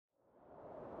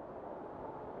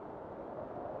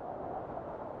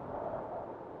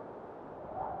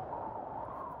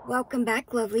Welcome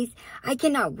back, lovelies. I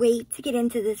cannot wait to get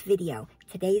into this video.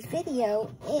 Today's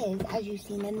video is, as you've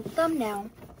seen in the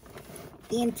thumbnail,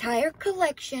 the entire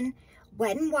collection,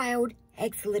 Wet n Wild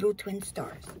X Little Twin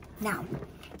Stars. Now,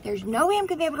 there's no way I'm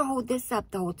going to be able to hold this up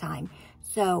the whole time,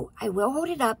 so I will hold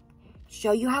it up,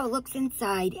 show you how it looks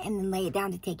inside, and then lay it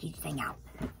down to take each thing out.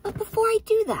 But before I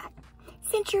do that,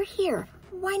 since you're here,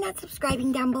 why not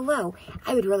subscribing down below?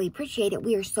 I would really appreciate it.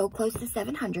 We are so close to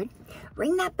 700.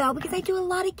 Ring that bell because I do a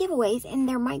lot of giveaways, and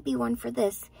there might be one for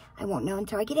this. I won't know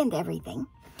until I get into everything.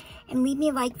 And leave me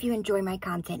a like if you enjoy my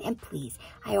content. And please,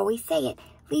 I always say it,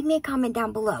 leave me a comment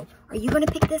down below. Are you going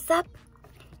to pick this up?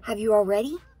 Have you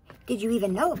already? Did you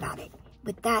even know about it?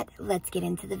 With that, let's get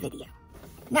into the video.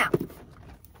 Now,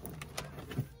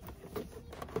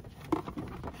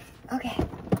 okay,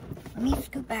 let me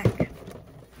scoot back.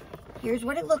 Here's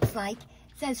what it looks like.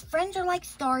 It says, friends are like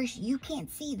stars, you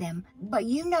can't see them, but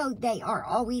you know they are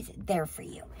always there for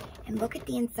you. And look at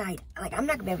the inside. Like, I'm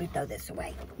not going to be able to throw this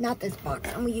away. Not this box.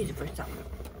 I'm going to use it for something.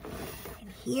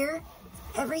 And here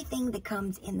is everything that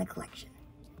comes in the collection.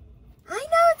 I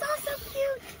know, it's all so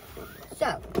cute.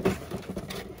 So,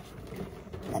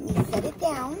 let me set it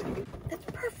down. That's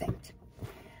perfect.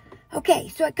 Okay,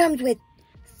 so it comes with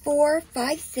 4,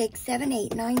 5, 6, 7,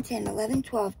 8, 9, 10, 11,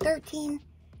 12, 13,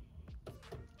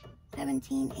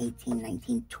 17, 18,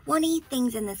 19, 20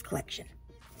 things in this collection.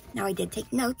 Now, I did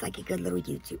take notes like a good little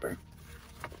YouTuber.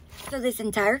 So this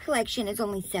entire collection is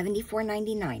only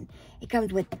 $74.99. It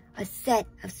comes with a set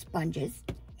of sponges,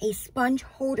 a sponge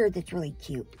holder that's really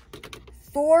cute,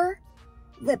 4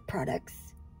 lip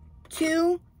products,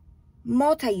 2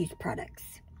 multi-use products,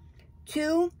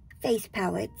 2 face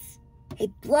palettes, a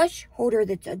blush holder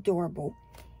that's adorable,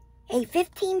 a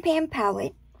 15-pan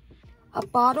palette, a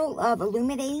bottle of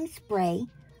illuminating spray,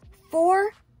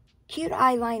 4 cute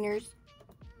eyeliners,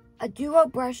 a duo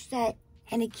brush set,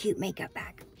 and a cute makeup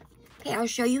bag. Okay, I'll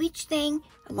show you each thing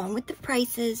along with the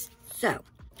prices. So,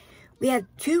 we have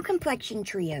 2 complexion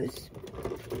trios.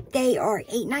 They are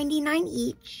 $8.99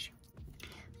 each.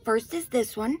 First is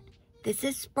this one. This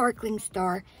is Sparkling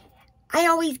Star. I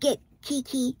always get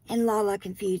Kiki and Lala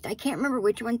confused. I can't remember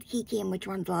which one's Kiki and which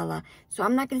one's Lala, so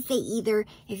I'm not going to say either.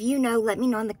 If you know, let me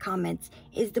know in the comments.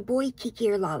 Is the boy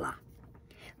Kiki or Lala?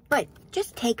 But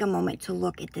just take a moment to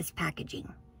look at this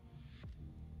packaging.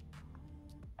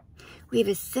 We have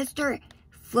his sister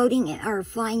floating or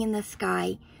flying in the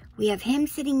sky. We have him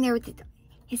sitting there with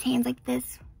his hands like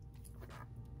this.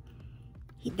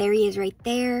 There he is right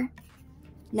there.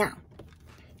 Now,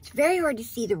 it's very hard to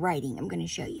see the writing. I'm going to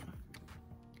show you.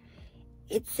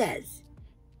 It says,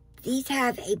 these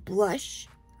have a blush,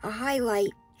 a highlight,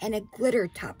 and a glitter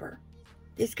topper.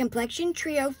 This complexion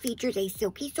trio features a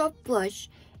silky soft blush,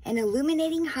 an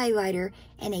illuminating highlighter,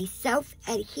 and a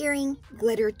self-adhering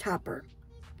glitter topper.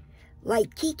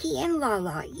 Like Kiki and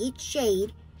Lala, each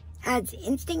shade adds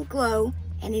instant glow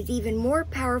and is even more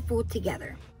powerful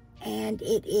together. And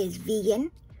it is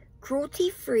vegan,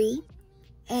 cruelty-free,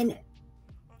 and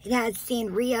it has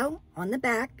Sanrio on the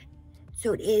back,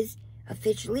 so it is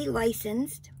officially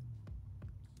licensed.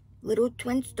 Little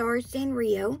Twin Stars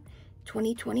Sanrio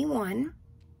 2021.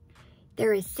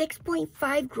 There is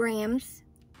 6.5 grams.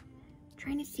 I'm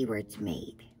trying to see where it's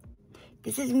made.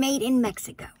 This is made in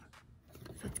Mexico.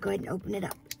 So let's go ahead and open it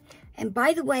up. And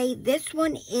by the way, this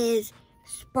one is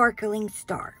Sparkling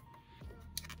Star.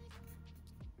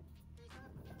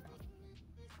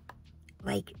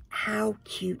 Like, how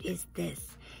cute is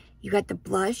this? You got the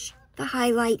blush, the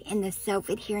highlight, and the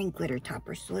self-adhering glitter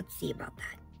topper. So let's see about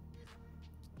that.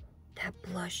 That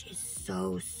blush is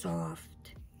so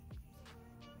soft.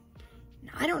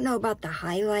 Now, I don't know about the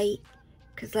highlight,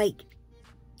 because, like,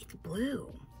 it's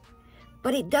blue.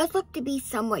 But it does look to be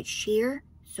somewhat sheer,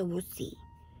 so we'll see.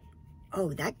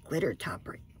 Oh, that glitter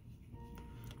topper.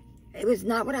 It was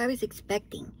not what I was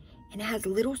expecting. And it has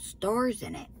little stars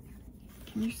in it.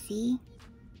 Can you see?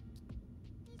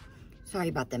 Sorry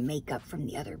about the makeup from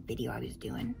the other video I was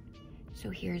doing. So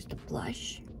here's the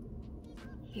blush.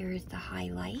 Here's the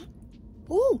highlight.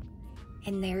 Ooh!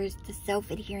 And there's the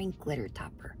self-adhering glitter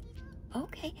topper.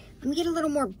 Okay, let me get a little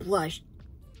more blush.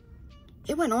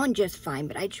 It went on just fine,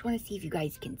 but I just want to see if you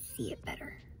guys can see it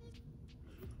better.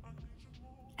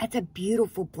 That's a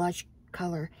beautiful blush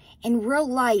color. In real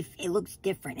life, it looks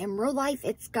different. In real life,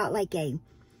 it's got like a...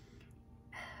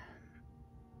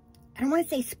 I don't want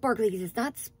to say sparkly because it's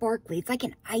not sparkly. It's like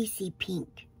an icy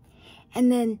pink.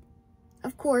 And then,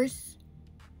 of course,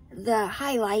 the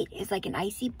highlight is like an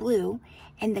icy blue.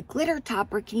 And the glitter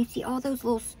topper, can you see all those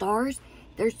little stars?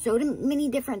 There's so many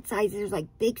different sizes. There's like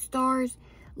big stars,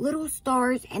 little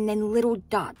stars, and then little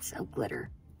dots of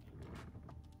glitter.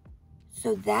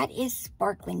 So that is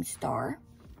Sparkling Star.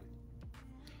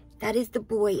 That is the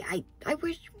boy. I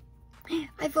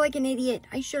feel like an idiot.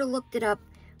 I should have looked it up,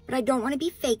 but I don't want to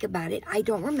be fake about it. I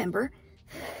don't remember.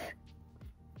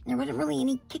 There wasn't really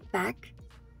any kickback.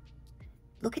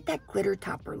 Look at that glitter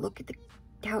topper. Look at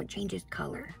how it changes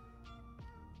color.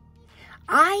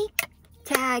 I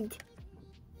tagged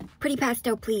Pretty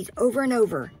Pastel Please over and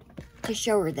over to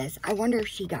show her this. I wonder if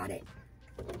she got it.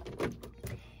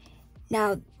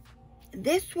 Now,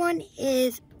 this one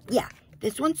is, yeah,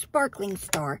 this one's Sparkling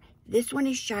Star. This one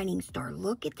is Shining Star.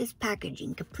 Look at this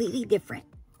packaging, completely different.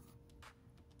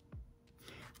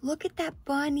 Look at that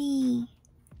bunny.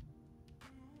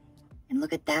 And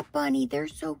look at that bunny. They're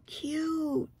so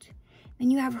cute. Then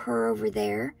you have her over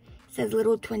there. It says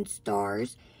Little Twin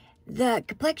Stars. The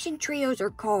complexion trios are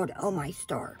called Oh My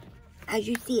Star. As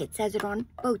you see, it says it on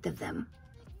both of them.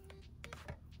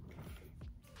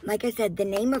 Like I said, the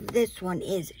name of this one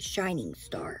is Shining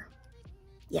Star.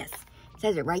 Yes, it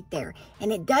says it right there.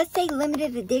 And it does say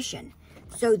limited edition.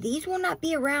 So these will not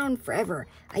be around forever.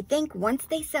 I think once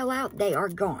they sell out, they are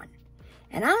gone.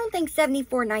 And I don't think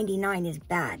 $74.99 is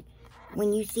bad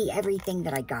when you see everything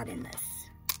that I got in this.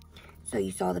 So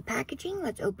you saw the packaging.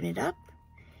 Let's open it up.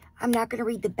 I'm not going to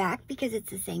read the back because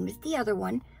it's the same as the other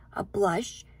one. A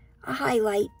blush, a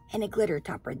highlight, and a glitter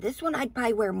topper. This one I'd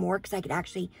probably wear more because I could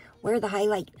actually wear the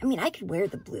highlight. I mean, I could wear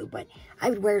the blue, but I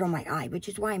would wear it on my eye, which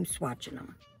is why I'm swatching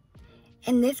them.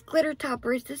 And this glitter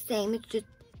topper is the same. It's just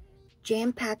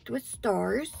jam-packed with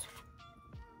stars.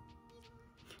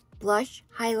 Blush,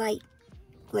 highlight,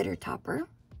 glitter topper.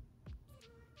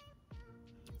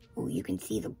 Oh, you can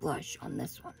see the blush on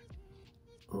this one.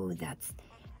 Oh,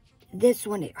 this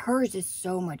one, hers is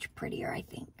so much prettier, I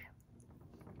think.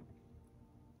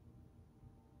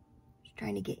 Just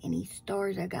trying to get any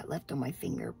stars I got left on my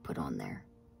finger put on there.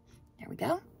 There we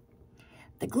go.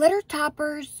 The glitter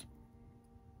toppers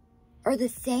are the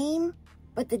same,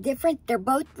 but they're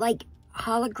both like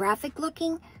holographic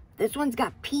looking. This one's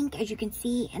got pink, as you can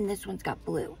see, and this one's got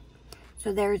blue.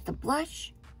 So there's the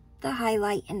blush, the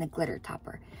highlight, and the glitter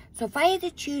topper. So if I had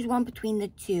to choose one between the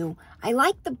two, I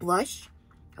like the blush.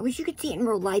 I wish you could see it in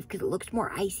real life because it looks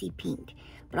more icy pink.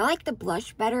 But I like the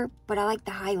blush better, but I like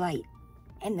the highlight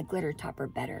and the glitter topper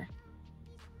better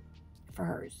for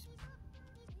hers.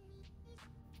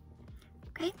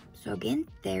 Okay, so again,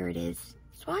 there it is.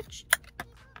 Swatch.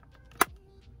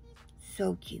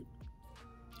 So cute.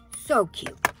 So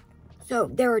cute. So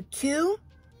there are two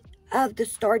of the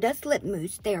Stardust Lip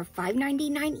Mousse. They are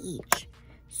 $5.99 each.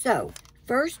 So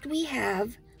first we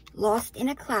have Lost in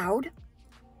a Cloud,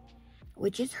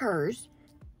 which is hers.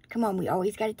 Come on, we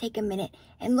always got to take a minute.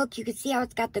 And look, you can see how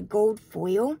it's got the gold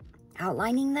foil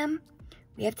outlining them.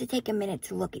 We have to take a minute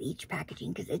to look at each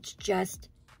packaging because it's just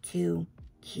too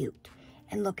cute.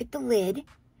 And look at the lid.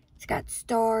 It's got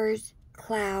stars,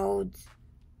 clouds,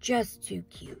 just too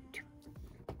cute.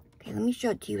 Okay, let me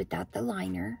show it to you without the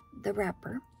liner, the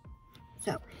wrapper.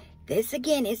 So, this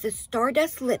again is the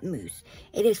Stardust Lip Mousse.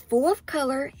 It is full of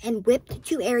color and whipped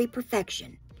to airy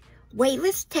perfection.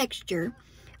 Weightless texture,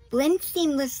 blends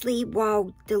seamlessly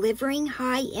while delivering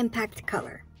high impact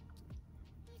color.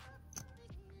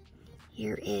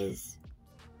 Here is,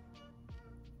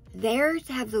 theirs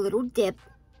have the little dip,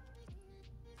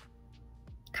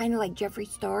 kind of like Jeffree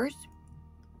Star's.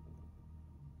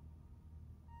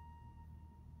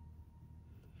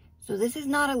 So this is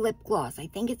not a lip gloss. I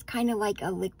think it's kind of like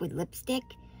a liquid lipstick,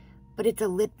 but it's a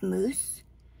lip mousse.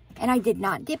 And I did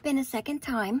not dip in a second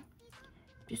time.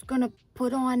 Just going to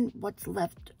put on what's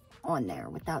left on there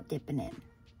without dipping in.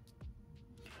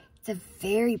 It's a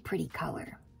very pretty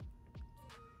color.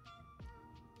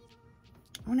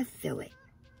 I want to fill it.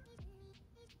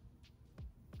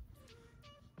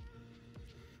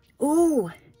 Ooh,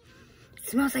 it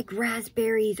smells like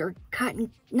raspberries or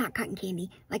cotton, not cotton candy,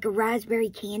 like a raspberry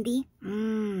candy.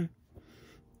 It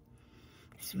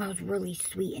smells really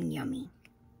sweet and yummy.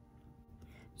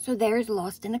 So there's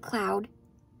Lost in a Cloud.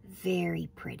 Very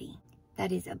pretty.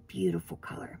 That is a beautiful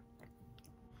color.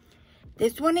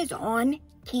 This one is on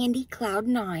Candy Cloud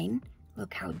 9.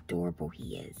 Look how adorable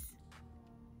he is.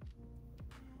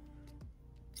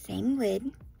 Same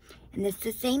lid. And this is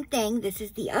the same thing. This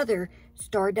is the other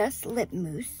Stardust Lip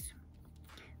Mousse.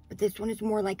 But this one is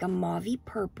more like a mauvey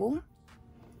purple.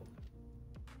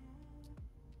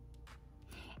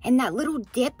 And that little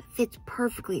dip fits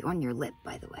perfectly on your lip,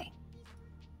 by the way.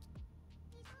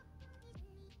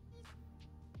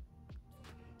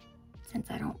 Since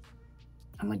I'm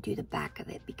going to do the back of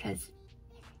it because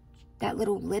that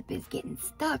little lip is getting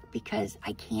stuck because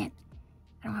I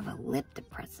don't have a lip to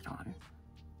press it on.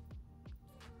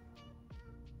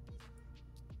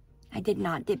 I did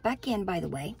not dip back in, by the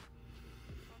way.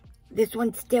 This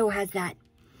one still has that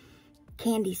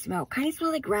candy smell. Kind of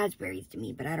smells like raspberries to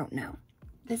me, but I don't know.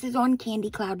 This is on Candy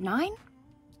Cloud 9.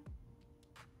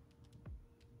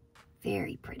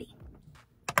 Very pretty.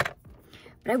 But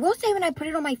I will say when I put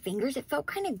it on my fingers, it felt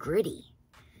kind of gritty.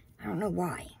 I don't know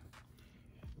why.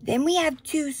 Then we have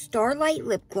 2 Starlight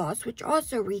Lip Gloss, which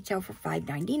also retail for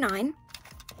 $5.99.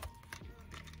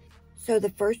 So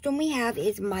the first one we have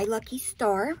is My Lucky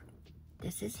Star.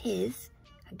 This is his.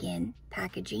 Again,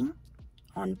 packaging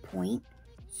on point.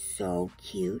 So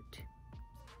cute.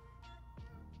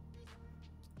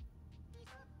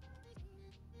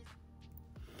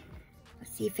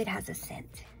 Let's see if it has a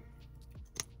scent.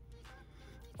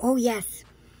 Oh yes,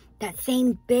 that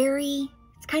same berry.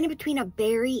 It's kind of between a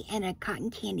berry and a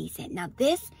cotton candy scent. Now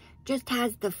this just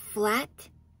has the flat,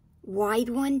 wide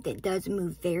one that does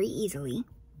move very easily.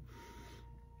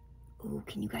 Oh,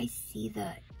 can you guys see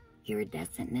the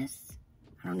iridescentness?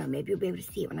 I don't know, maybe you'll be able to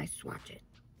see it when I swatch it.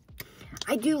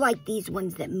 I do like these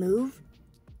ones that move.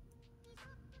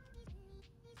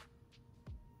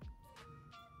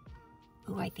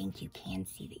 Oh, I think you can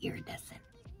see the iridescent.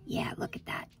 Yeah, look at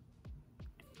that.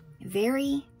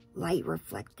 Very light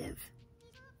reflective.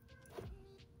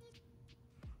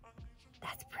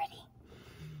 That's pretty.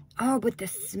 Oh, but the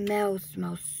smell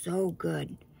smells so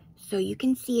good. So you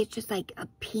can see it's just like a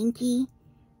pinky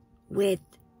with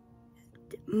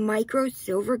micro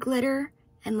silver glitter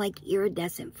and like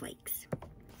iridescent flakes.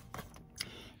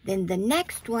 Then the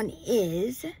next one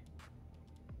is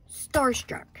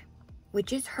Starstruck,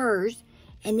 which is hers.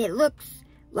 And it looks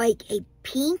like a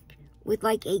pink with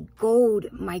like a gold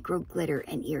micro glitter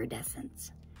and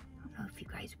iridescence. I don't know if you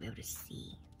guys will be able to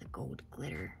see the gold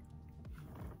glitter.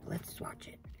 Let's swatch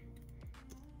it.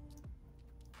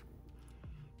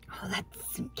 Oh, that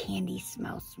candy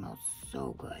smell smells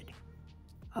so good.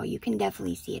 Oh, you can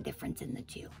definitely see a difference in the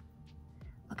two.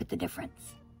 Look at the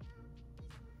difference.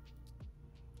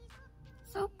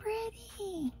 So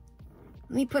pretty.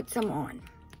 Let me put some on.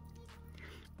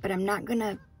 But I'm not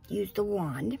gonna use the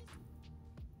wand.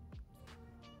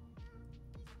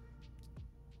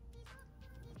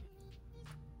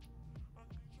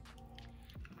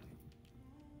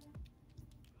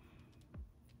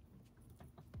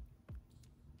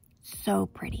 So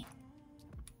pretty.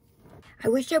 I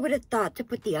wish I would have thought to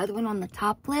put the other one on the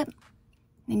top lip.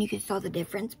 Then you could saw the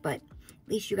difference, but at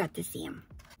least you got to see them.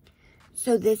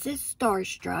 So this is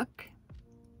Starstruck.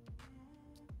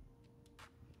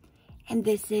 And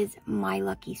this is My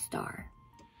Lucky Star.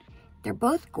 They're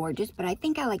both gorgeous, but I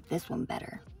think I like this one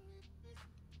better.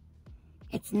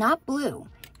 It's not blue.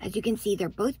 As you can see, they're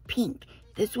both pink.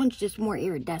 This one's just more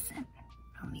iridescent.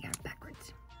 Oh, we got it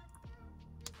backwards.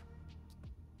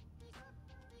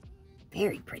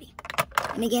 Very pretty.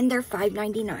 And again, they're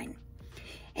 $5.99.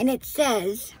 And it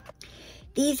says,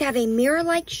 these have a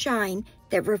mirror-like shine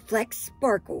that reflects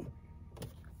sparkle.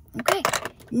 Okay,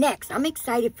 next, I'm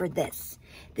excited for this.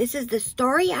 This is the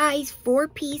Starry Eyes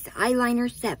 4-piece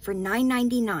eyeliner set for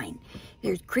 $9.99.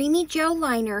 There's creamy gel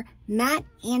liner, matte,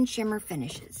 and shimmer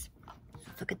finishes.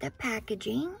 Let's look at the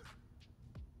packaging.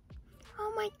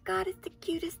 Oh my God, it's the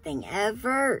cutest thing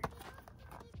ever.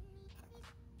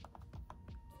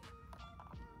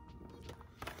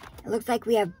 It looks like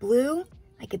we have blue,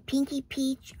 like a pinky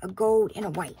peach, a gold, and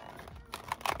a white.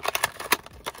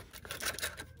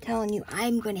 Telling you,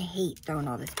 I'm going to hate throwing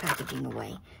all this packaging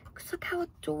away. Because look how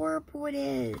adorable it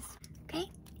is. Okay,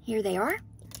 here they are.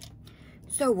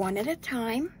 So one at a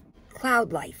time.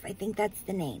 Cloud Life, I think that's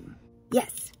the name.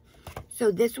 Yes.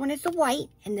 So this one is the white,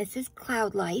 and this is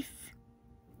Cloud Life.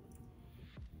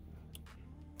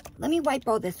 Let me wipe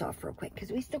all this off real quick,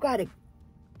 because we still got a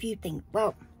few things.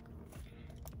 Well,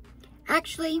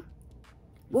 actually,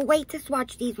 we'll wait to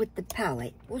swatch these with the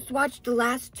palette. We'll swatch the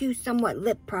last two somewhat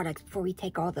lip products before we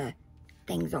take all the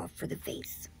things off for the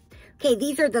face. Okay,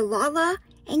 these are the Lala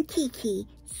and Kiki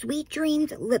Sweet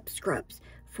Dreams Lip Scrubs.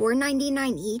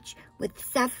 $4.99 each with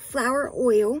safflower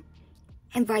oil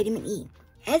and vitamin E.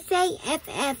 S-A-F-F-L-O-W-E-R.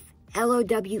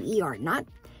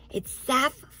 It's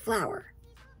safflower.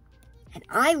 And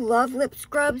I love lip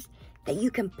scrubs that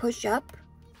you can push up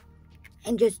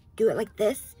and just do it like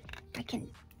this.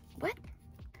 What?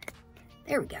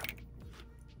 There we go.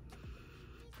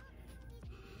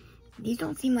 These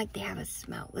don't seem like they have a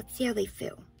smell. Let's see how they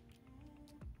feel.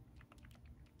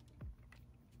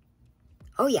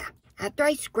 Oh yeah, after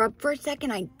I scrub for a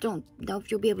second, I don't know if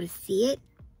you'll be able to see it.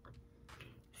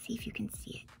 See if you can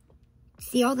see it.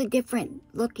 See all the different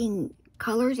looking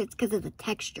colors? It's because of the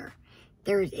texture.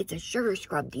 It's a sugar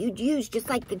scrub that you'd use just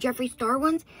like the Jeffree Star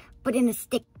ones, but in a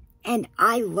stick. And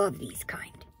I love these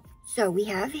kind. So we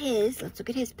have his. Let's look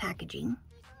at his packaging.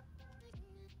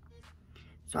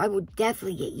 So I will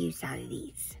definitely get use out of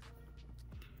these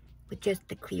with just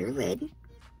the clear lid.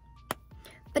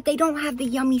 But they don't have the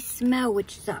yummy smell,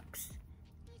 which sucks.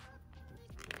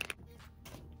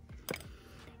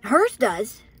 Hers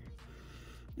does.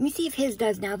 Let me see if his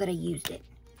does now that I used it.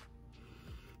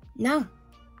 No,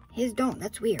 his don't.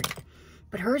 That's weird.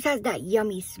 But hers has that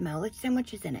yummy smell. Let's see how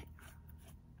much is in it.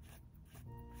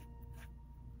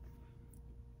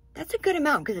 That's a good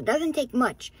amount because it doesn't take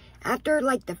much. After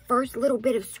like the first little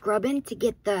bit of scrubbing to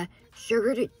get the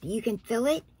sugar you can fill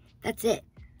it, that's it.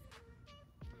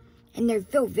 And they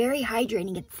feel very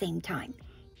hydrating at the same time.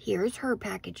 Here's her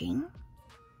packaging.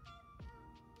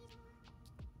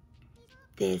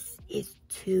 This is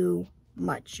too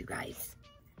much, you guys.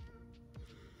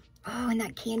 Oh, and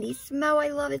that candy smell, I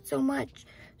love it so much.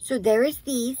 So there is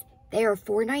these. They are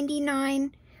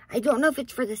 $4.99. I don't know if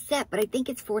it's for the set, but I think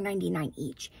it's $4.99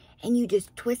 each. And you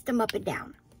just twist them up and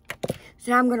down.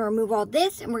 So now I'm going to remove all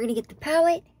this, and we're going to get the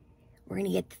palette. We're going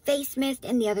to get the face mist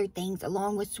and the other things,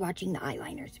 along with swatching the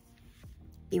eyeliners.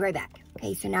 Be right back.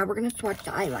 Okay, so now we're going to swatch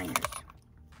the eyeliners.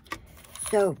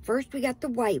 So first we got the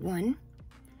white one.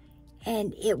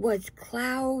 And it was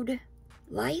Cloud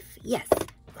Life? Yes,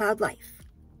 Cloud Life.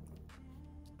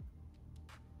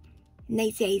 And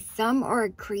they say some are a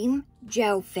cream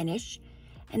gel finish.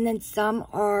 And then some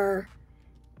are,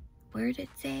 where did it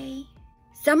say?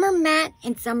 Some are matte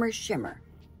and some are shimmer.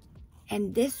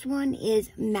 And this one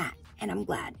is matte, and I'm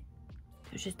glad.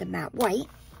 It's just a matte white.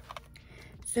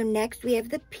 So next we have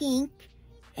the pink,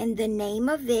 and the name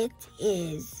of it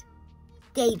is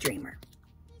Daydreamer.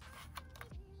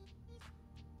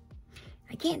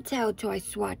 I can't tell until I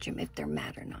swatch them if they're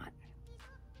matte or not.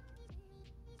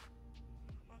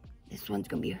 This one's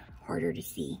going to be harder to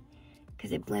see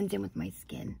because it blends in with my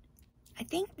skin. I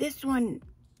think this one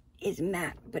is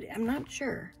matte, but I'm not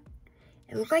sure.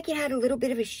 It looked like it had a little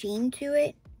bit of a sheen to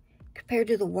it compared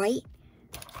to the white,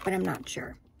 but I'm not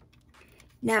sure.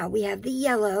 Now we have the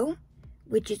yellow,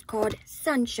 which is called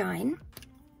Sunshine.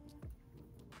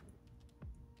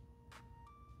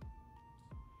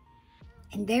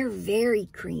 And they're very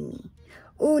creamy.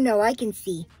 Oh no, I can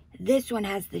see. This one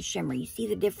has the shimmer. You see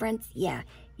the difference? Yeah,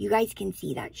 you guys can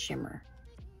see that shimmer.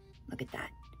 Look at that.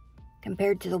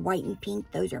 Compared to the white and pink,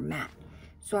 those are matte.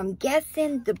 So I'm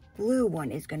guessing the blue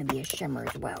one is going to be a shimmer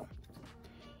as well.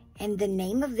 And the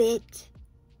name of it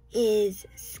is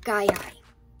Sky High.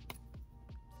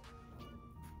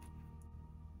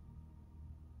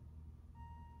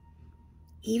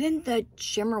 Even the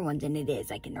shimmer ones, and it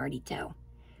is, I can already tell,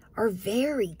 are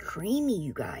very creamy,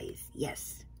 you guys.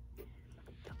 Yes.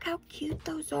 Look how cute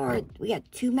those are. We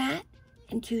got 2 matte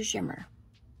and 2 shimmer.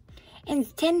 And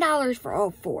it's $10 for all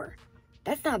 4.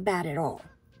 That's not bad at all.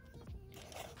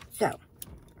 So,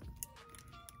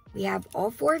 we have all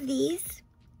 4 of these,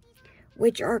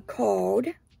 which are called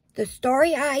the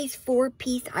Starry Eyes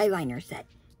 4-piece eyeliner set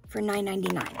for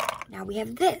 $9.99. Now we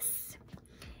have this.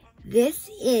 This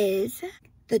is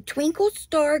the Twinkle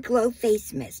Star Glow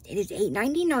Face Mist. It is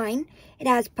 $8.99. It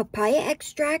has papaya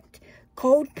extract,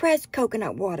 cold pressed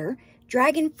coconut water,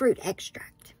 dragon fruit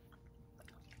extract.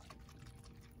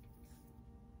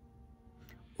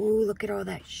 Ooh, look at all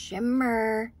that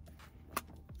shimmer.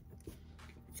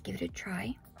 Let's give it a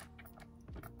try.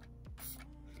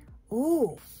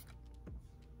 Ooh,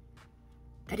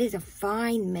 that is a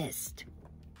fine mist.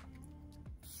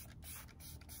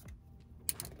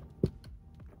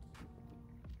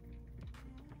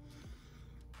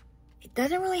 It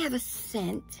doesn't really have a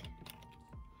scent.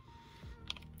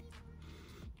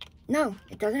 No,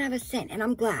 it doesn't have a scent, and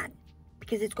I'm glad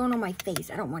because it's going on my face.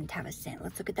 I don't want it to have a scent.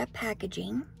 Let's look at that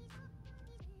packaging.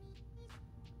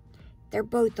 They're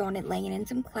both on it, laying in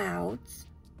some clouds.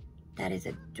 That is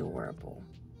adorable.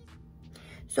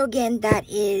 So again, that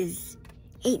is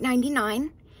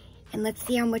 $8.99, and let's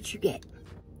see how much you get.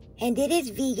 And it is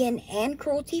vegan and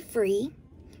cruelty-free.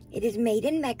 It is made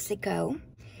in Mexico.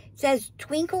 It says,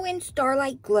 twinkle in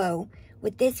starlight glow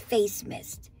with this face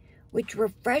mist, which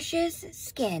refreshes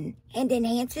skin and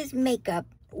enhances makeup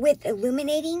with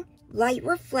illuminating,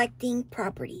 light-reflecting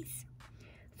properties.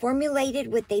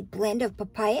 Formulated with a blend of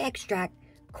papaya extract,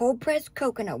 cold-pressed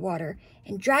coconut water,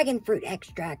 and dragon fruit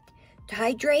extract to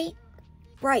hydrate,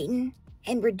 brighten,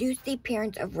 and reduce the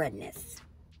appearance of redness.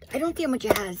 I don't see how much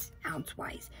it has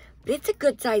ounce-wise, but it's a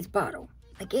good-sized bottle.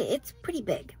 Like, it's pretty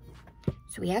big.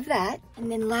 So we have that. And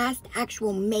then last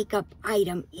actual makeup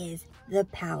item is the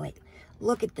palette.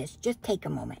 Look at this. Just take a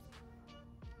moment.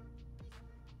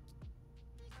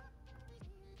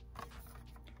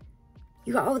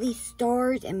 You got all these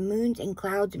stars and moons and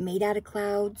clouds made out of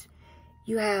clouds.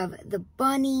 You have the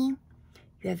bunny.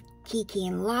 You have Kiki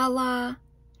and Lala.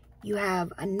 You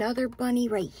have another bunny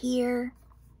right here.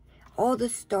 All the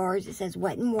stars. It says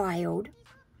Wet and Wild.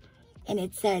 And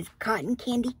it says Cotton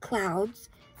Candy Clouds.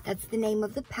 That's the name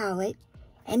of the palette.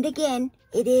 And again,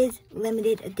 it is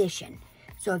limited edition.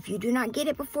 So if you do not get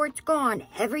it before it's gone,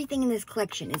 everything in this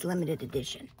collection is limited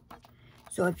edition.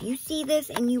 So if you see this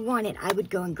and you want it, I would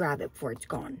go and grab it before it's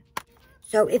gone.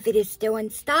 So if it is still in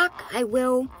stock, I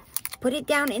will put it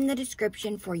down in the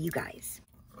description for you guys.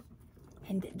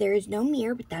 And there is no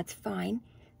mirror, but that's fine.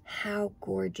 How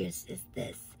gorgeous is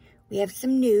this? We have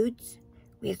some nudes.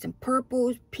 We have some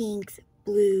purples, pinks,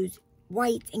 blues,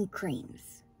 whites, and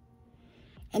creams.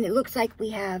 And it looks like we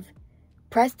have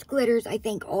pressed glitters. I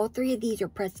think all three of these are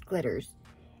pressed glitters.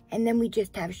 And then we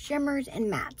just have shimmers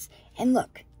and mattes. And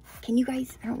look, can you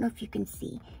guys, I don't know if you can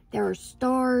see. There are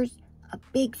stars, a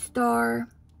big star.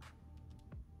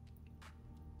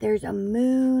 There's a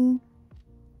moon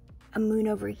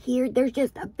over here. There's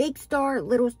just a big star,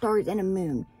 little stars, and a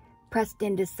moon pressed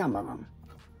into some of them.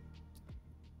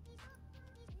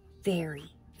 Very,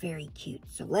 very cute.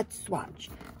 So let's swatch.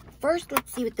 First,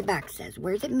 let's see what the back says.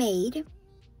 Where's it made?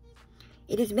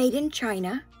 It is made in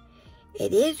China.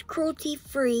 It is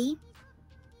cruelty-free,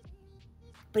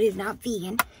 but it's not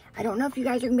vegan. I don't know if you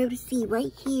guys are going to be able to see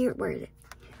right here. Where is it?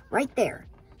 Right there.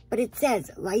 But it says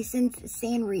licensed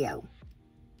Sanrio.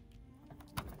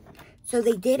 So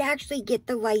they did actually get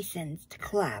the license to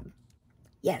collab.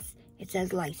 Yes, it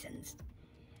says licensed.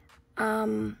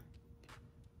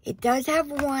 It does have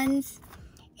ones.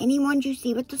 Any ones you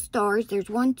see with the stars, there's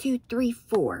 1, 2, 3,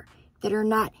 4 that are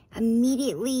not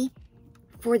immediately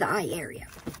for the eye area.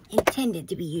 Intended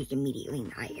to be used immediately in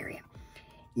the eye area.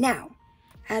 Now,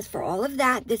 as for all of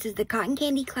that, this is the Cotton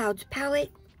Candy Clouds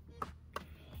palette.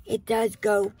 It does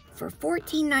go for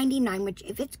 $14.99, which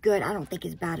if it's good, I don't think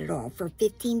is bad at all. For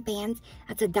 15 pans,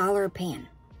 that's $1 a pan.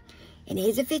 It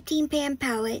is a 15 pan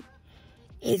palette.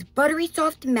 It is buttery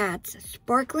soft mattes,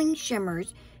 sparkling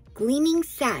shimmers, gleaming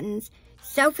satins,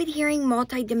 self-adhering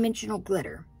multi-dimensional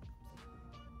glitter.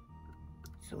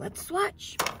 So let's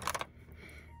swatch.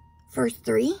 First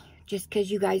three, just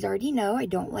because you guys already know, I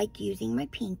don't like using my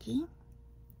pinky.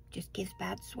 Just gives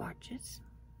bad swatches.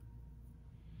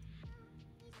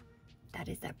 That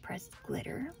is that pressed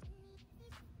glitter.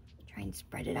 Try and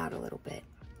spread it out a little bit.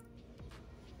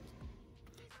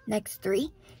 Next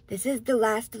three. This is the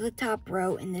last of the top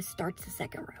row, and this starts the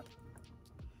second row.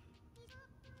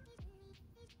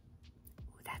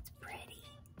 Ooh, that's pretty.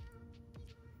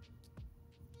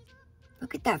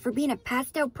 Look at that. For being a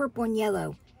pastel purple and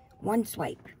yellow, one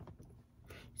swipe.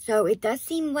 So it does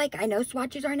seem like, I know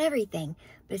swatches aren't everything,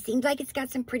 but it seems like it's got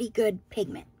some pretty good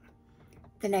pigment.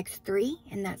 The next three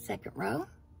in that second row.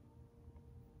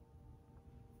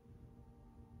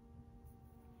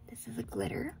 This is a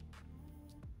glitter.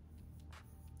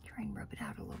 Try and rub it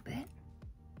out a little bit.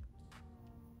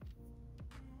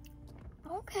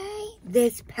 Okay.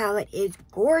 This palette is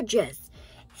gorgeous.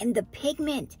 And the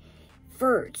pigment,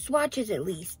 for swatches at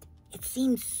least, it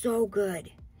seems so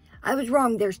good. I was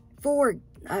wrong. There's 4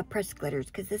 pressed glitters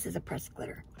because this is a pressed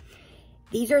glitter.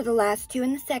 These are the last 2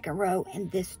 in the second row,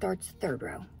 and this starts the third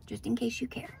row, just in case you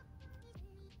care.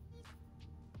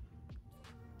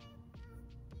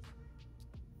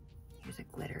 Here's a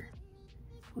glitter.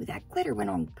 Ooh, that glitter went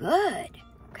on good.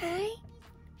 Okay.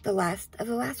 The last of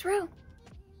the last row.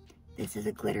 This is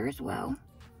a glitter as well.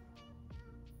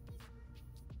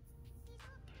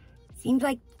 Seems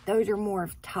like those are more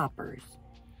of toppers.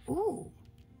 Ooh.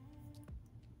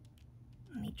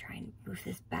 Let me try and move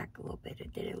this back a little bit.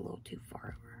 It did it a little too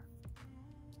far over.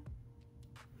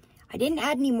 I didn't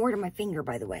add any more to my finger,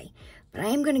 by the way. But I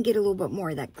am going to get a little bit more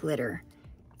of that glitter.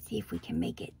 See if we can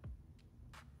make it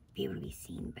be able to be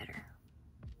seen better.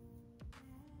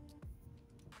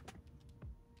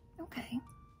 Okay.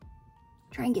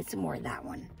 Try and get some more of that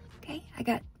one. Okay, I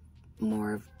got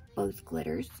more of both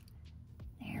glitters.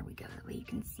 There we go. That way you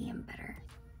can see them better.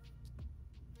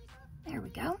 There we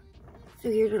go. So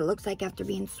here's what it looks like after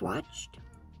being swatched.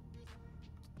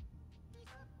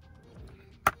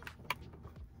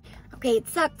 Okay, it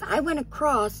sucks. I went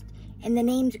across and the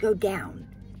names go down.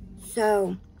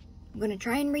 So I'm going to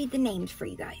try and read the names for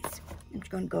you guys. I'm just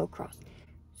going to go across.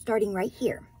 Starting right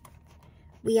here.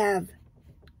 We have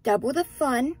Double the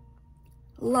Fun,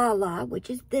 Lala,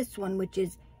 which is this one, which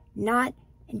is not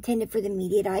intended for the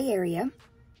immediate eye area.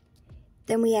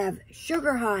 Then we have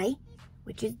Sugar High,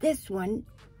 which is this one,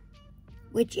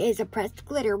 which is a pressed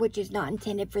glitter, which is not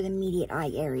intended for the immediate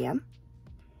eye area.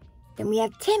 Then we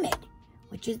have Timid,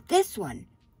 which is this one,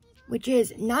 which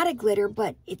is not a glitter,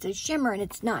 but it's a shimmer, and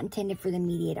it's not intended for the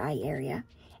immediate eye area.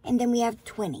 and then we have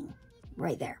twinning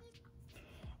right there.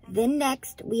 Then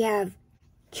next we have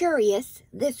Curious,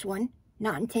 this one,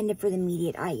 not intended for the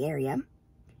immediate eye area.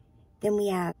 Then we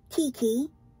have Kiki,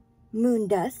 Moon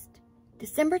Dust,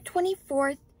 December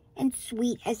 24th, and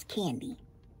Sweet as Candy.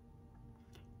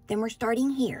 Then we're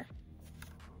starting here.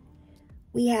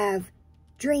 We have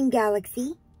Dream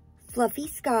Galaxy, Fluffy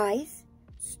Skies,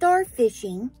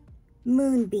 Starfishing,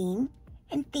 Moonbeam,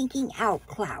 and Thinking Out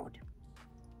Cloud.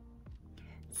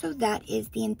 So that is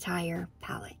the entire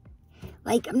palette.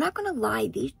 Like, I'm not gonna lie,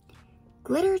 these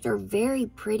glitters are very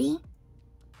pretty.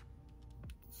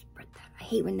 Spread that. I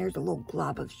hate when there's a little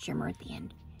glob of shimmer at the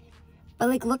end. But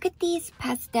like, look at these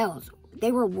pastels.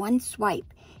 They were one swipe.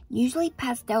 Usually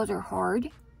pastels are hard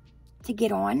to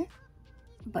get on,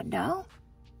 but no.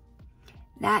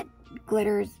 That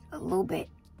glitter is a little bit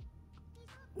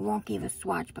wonky of a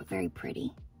swatch, but very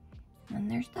pretty. And then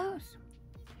there's those.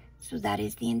 So that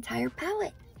is the entire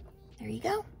palette. There you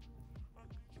go.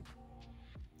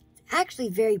 It's actually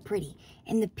very pretty.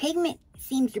 And the pigment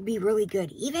seems to be really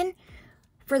good, even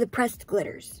for the pressed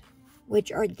glitters,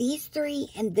 which are these three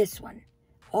and this one.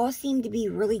 All seem to be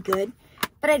really good,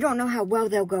 but I don't know how well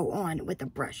they'll go on with a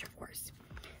brush, of course.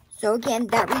 So again,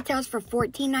 that retails for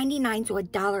 $14.99, so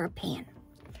 $1 a pan.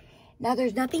 Now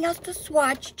there's nothing else to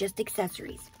swatch, just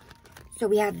accessories. So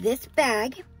we have this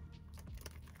bag.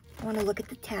 I want to look at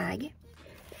the tag.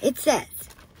 It says,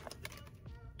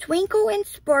 twinkle and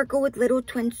sparkle with little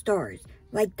twin stars,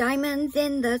 like diamonds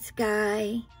in the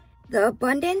sky. The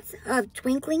abundance of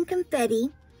twinkling confetti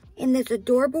in this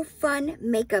adorable fun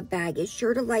makeup bag is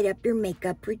sure to light up your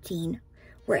makeup routine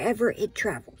wherever it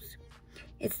travels.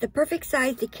 It's the perfect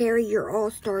size to carry your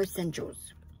all-star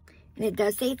essentials. And it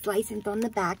does say it's licensed on the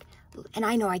back. And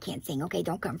I know I can't sing. Okay,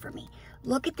 don't come for me.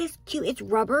 Look at this cute. It's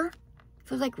rubber.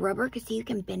 Feels like rubber because see, you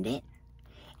can bend it.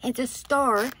 And it's a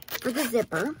star for the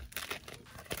zipper.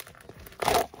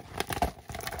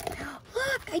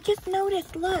 Look, I just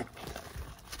noticed. Look.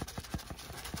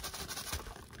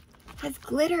 It has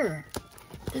glitter.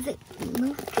 Does it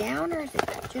move down or is it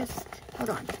just...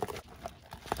 Hold on.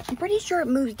 I'm pretty sure it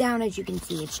moves down, as you can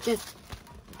see. It's just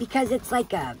because it's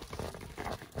like a...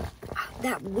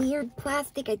 that weird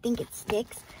plastic, I think it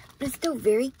sticks, but it's still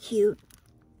very cute.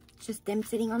 It's just them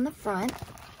sitting on the front.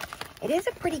 It is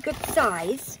a pretty good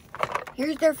size.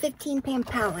 Here's their 15-pan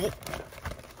palette.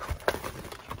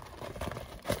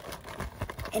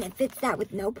 And it fits that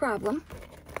with no problem.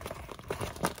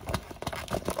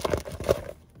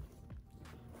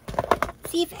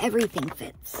 See if everything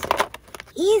fits.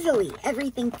 Easily,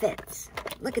 everything fits.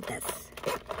 Look at this.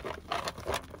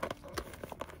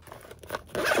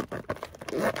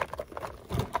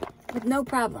 With no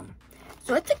problem.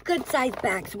 So it's a good size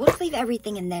bag. So we'll just leave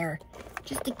everything in there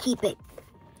just to keep it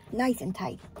nice and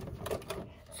tight.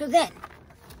 So then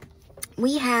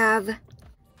we have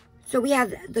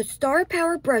the Star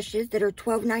Power brushes that are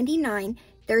 $12.99.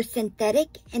 They're synthetic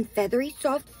and feathery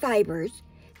soft fibers,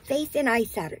 face and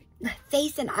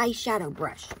eyeshadow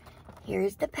brush.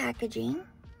 Here's the packaging.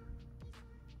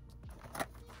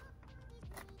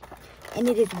 And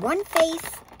it is one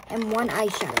face and one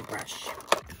eyeshadow brush.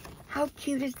 How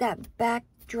cute is that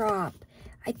backdrop?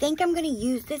 I think I'm going to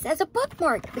use this as a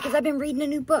bookmark because I've been reading a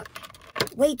new book.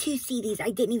 Wait till you see these. I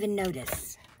didn't even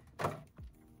notice.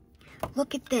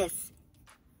 Look at this.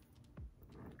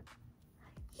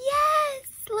 Yes!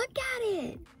 Look at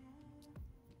it.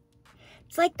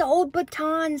 It's like the old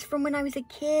batons from when I was a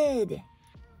kid.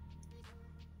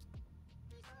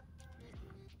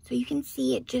 So you can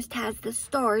see it just has the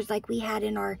stars like we had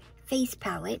in our face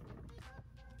palette.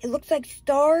 It looks like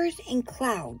stars and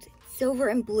clouds, silver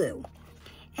and blue.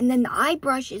 And then the eye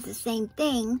brush is the same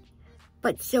thing,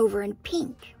 but silver and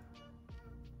pink.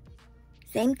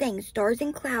 Same thing, stars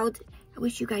and clouds. I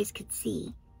wish you guys could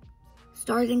see.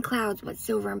 Stars and clouds, but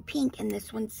silver and pink, and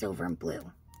this one's silver and blue.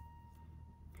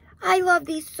 I love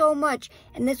these so much.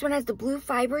 And this one has the blue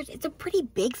fibers. It's a pretty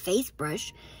big face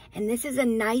brush. And this is a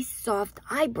nice soft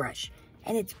eye brush.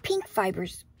 And it's pink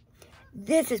fibers.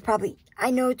 This is probably,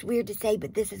 I know it's weird to say,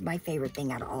 but this is my favorite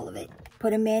thing out of all of it.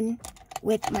 Put them in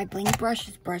with my bling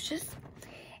brushes.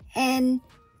 And in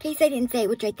case I didn't say it,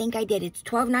 which I think I did, it's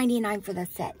 $12.99 for the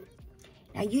set.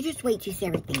 Now you just wait till you see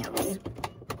everything else.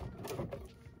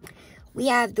 We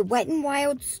have the Wet n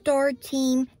Wild Star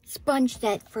Team sponge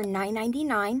set for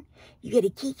 $9.99. You get a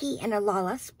Kiki and a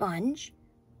Lala sponge.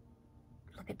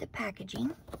 Look at the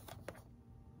packaging.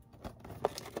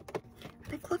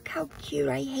 Like, look how cute.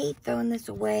 I hate throwing this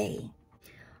away.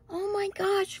 Oh my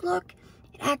gosh, look.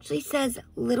 It actually says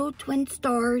little twin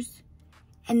stars.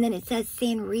 And then it says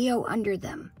Sanrio under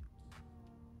them.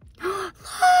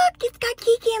 Look, It's got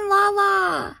Kiki and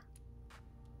Lala.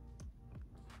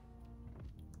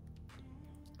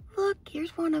 Look,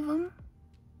 here's one of them.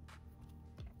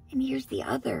 And here's the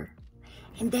other.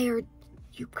 And they are,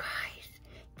 you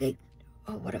guys,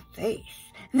 oh, what a face.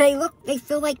 They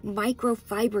feel like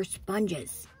microfiber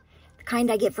sponges. The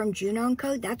kind I get from Juno &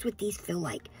 Co. That's what these feel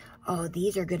like. Oh,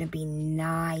 these are going to be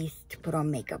nice to put on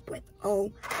makeup with.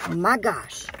 Oh my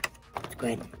gosh. Let's go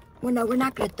ahead. Well, no, we're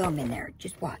not going to throw them in there.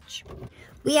 Just watch.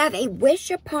 We have a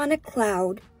Wish Upon a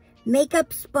Cloud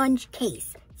makeup sponge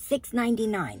case,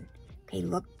 $6.99. Okay,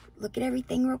 look at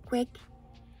everything real quick.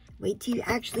 Wait till you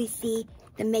actually see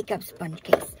the makeup sponge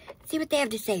case. See what they have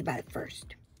to say about it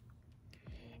first.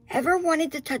 Ever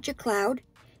wanted to touch a cloud?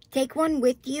 Take one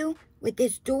with you with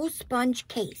this dual sponge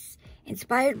case,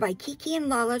 inspired by Kiki and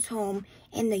Lala's home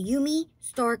in the Yumi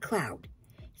Star Cloud.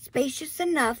 Spacious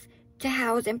enough to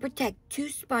house and protect 2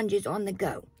 sponges on the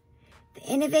go. The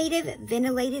innovative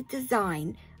ventilated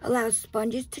design allows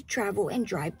sponges to travel and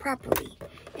dry properly.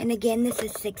 And again, this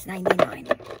is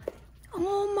 $6.99.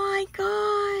 Oh my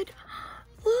God,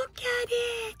 look at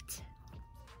it.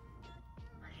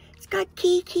 It's got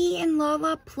Kiki and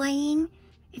Lala playing.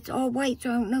 It's all white, so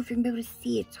I don't know if you're going to be able to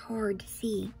see. It's hard to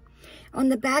see. On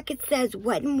the back, it says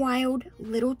Wet n Wild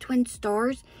Little Twin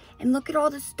Stars. And look at all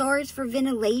the stars for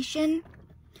ventilation.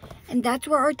 And that's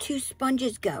where our 2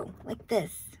 sponges go, like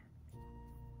this.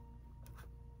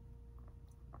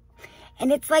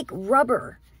 And it's like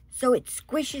rubber, so it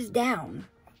squishes down.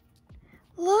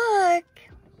 Look.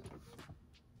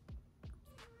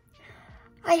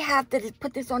 I have to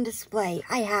put this on display.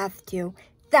 I have to.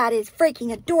 That is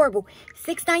freaking adorable.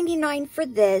 $6.99 for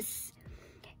this.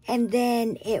 And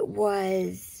then it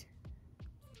was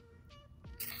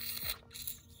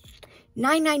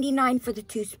 $9.99 for the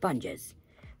 2 sponges.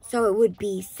 So it would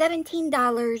be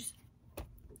 $17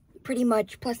 pretty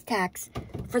much plus tax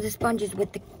for the sponges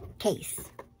with the case.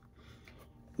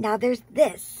 Now there's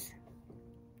this.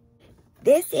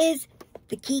 This is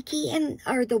the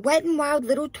the Wet n Wild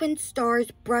Little Twin Stars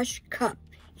brush cup,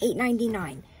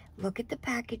 $8.99. Look at the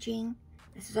packaging.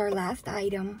 This is our last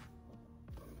item.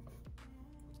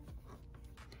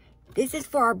 This is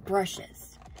for our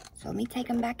brushes. So let me take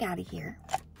them back out of here.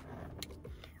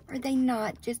 Are they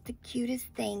not just the cutest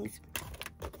things?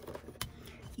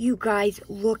 You guys,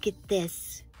 look at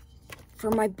this for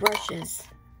my brushes.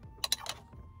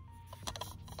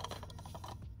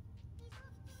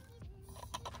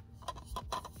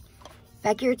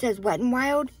 Back here it says Wet n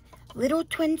Wild Little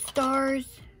Twin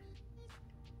Stars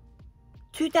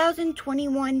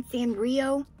 2021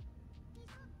 Sanrio.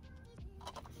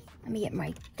 Let me get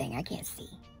my thing. I can't see.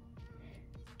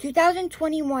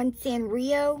 2021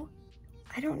 Sanrio.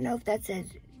 I don't know if that says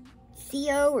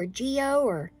CO or GO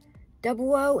or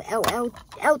OO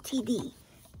LTD.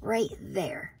 Right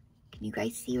there. Can you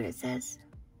guys see what it says?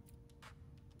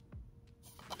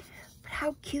 But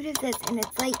how cute is this? And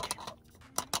it's like,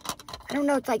 I don't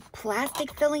know, it's like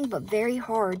plastic filling, but very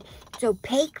hard. It's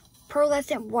opaque,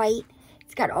 pearlescent white.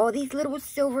 It's got all these little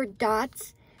silver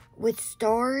dots with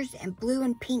stars and blue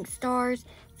and pink stars.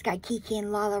 It's got Kiki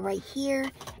and Lala right here.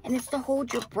 And it's to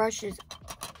hold your brushes.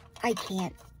 I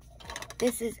can't.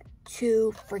 This is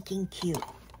too freaking cute.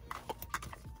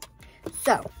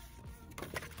 So,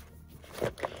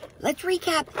 let's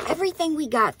recap everything we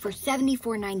got for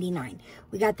 $74.99.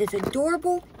 We got this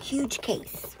adorable, huge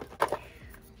case.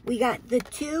 We got the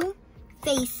 2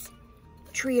 face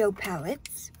trio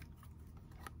palettes.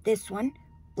 This one,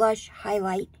 blush,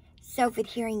 highlight,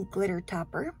 self-adhering glitter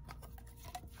topper.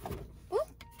 Ooh.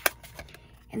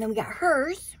 And then we got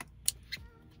hers,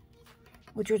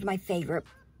 which was my favorite.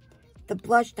 The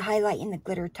blush, the highlight, and the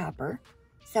glitter topper.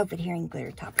 Self-adhering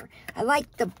glitter topper. I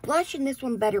like the blush in this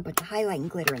one better, but the highlight and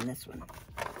glitter in this one.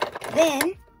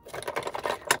 Then,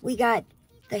 we got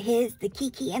the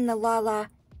Kiki and the Lala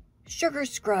Sugar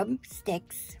Scrub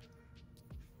Sticks.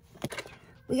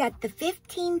 We got the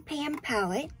 15 pan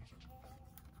palette.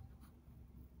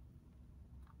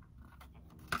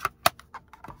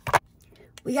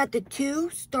 We got the 2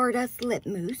 Stardust Lip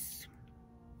Mousse.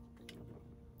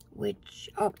 Which,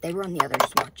 oh, they were on the other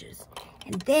swatches.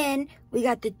 And then we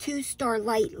got the 2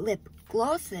 Starlight Lip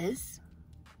Glosses,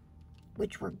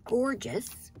 which were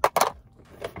gorgeous.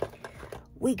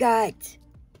 We got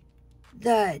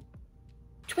the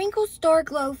Twinkle Star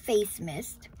Glow Face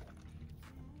Mist.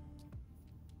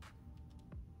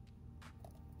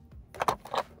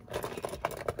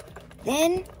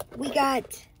 Then we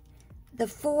got the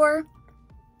 4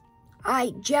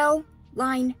 gel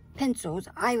line pencils,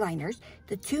 eyeliners,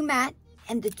 the 2 matte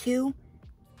and the 2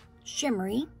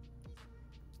 shimmery.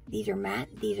 These are matte,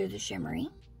 these are the shimmery.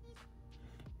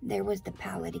 There was the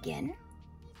palette again.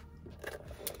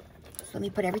 So let me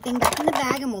put everything back in the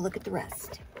bag and we'll look at the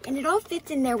rest. And it all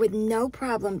fits in there with no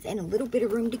problems and a little bit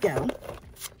of room to go.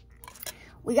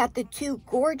 We got the two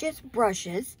gorgeous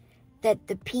brushes that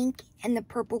the pink and the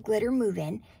purple glitter move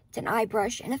in. It's an eye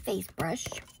brush and a face brush.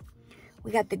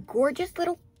 We got the gorgeous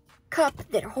little cup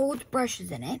that holds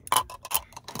brushes in it.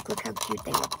 Look how cute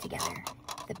they look together.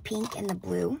 The pink and the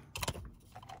blue.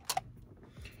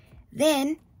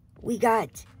 Then we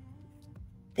got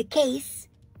the case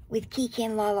with Kiki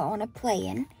and Lala on a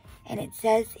play-in. And it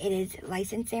says it is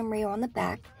licensed Sanrio on the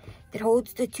back that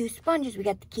holds the two sponges. We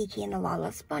got the Kiki and the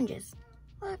Lala sponges.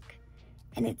 Look.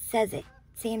 And it says it.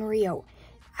 Sanrio.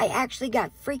 I actually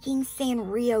got freaking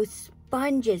Sanrio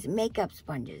sponges. Makeup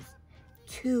sponges.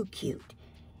 Too cute.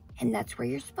 And that's where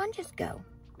your sponges go.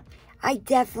 I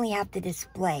definitely have to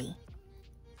display.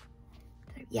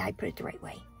 Yeah, I put it the right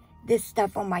way. This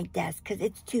stuff on my desk because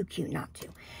it's too cute not to.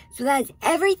 So that is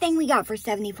everything we got for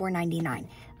 $74.99.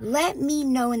 Let me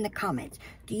know in the comments.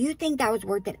 Do you think that was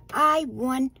worth it? I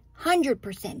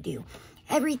 100% do.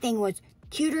 Everything was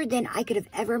cuter than I could have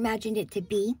ever imagined it to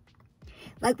be.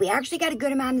 Like, we actually got a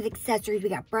good amount of accessories. We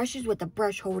got brushes with the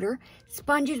brush holder,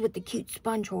 sponges with the cute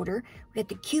sponge holder. We got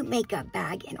the cute makeup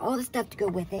bag and all the stuff to go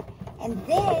with it. And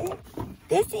then,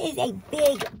 this is a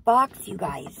big box, you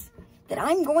guys, that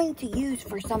I'm going to use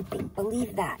for something.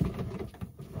 Believe that.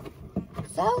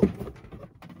 So,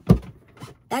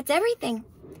 that's everything.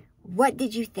 What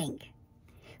did you think?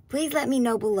 Please let me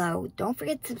know below. Don't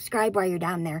forget to subscribe while you're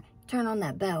down there. Turn on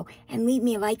that bell and leave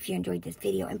me a like if you enjoyed this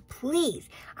video. And please,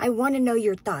 I want to know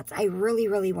your thoughts. I really,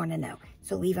 really want to know.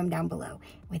 So leave them down below.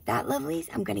 With that, lovelies,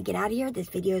 I'm going to get out of here. This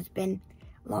video has been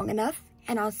long enough,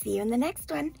 and I'll see you in the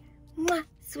next one. Mwah!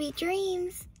 Sweet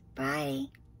dreams. Bye.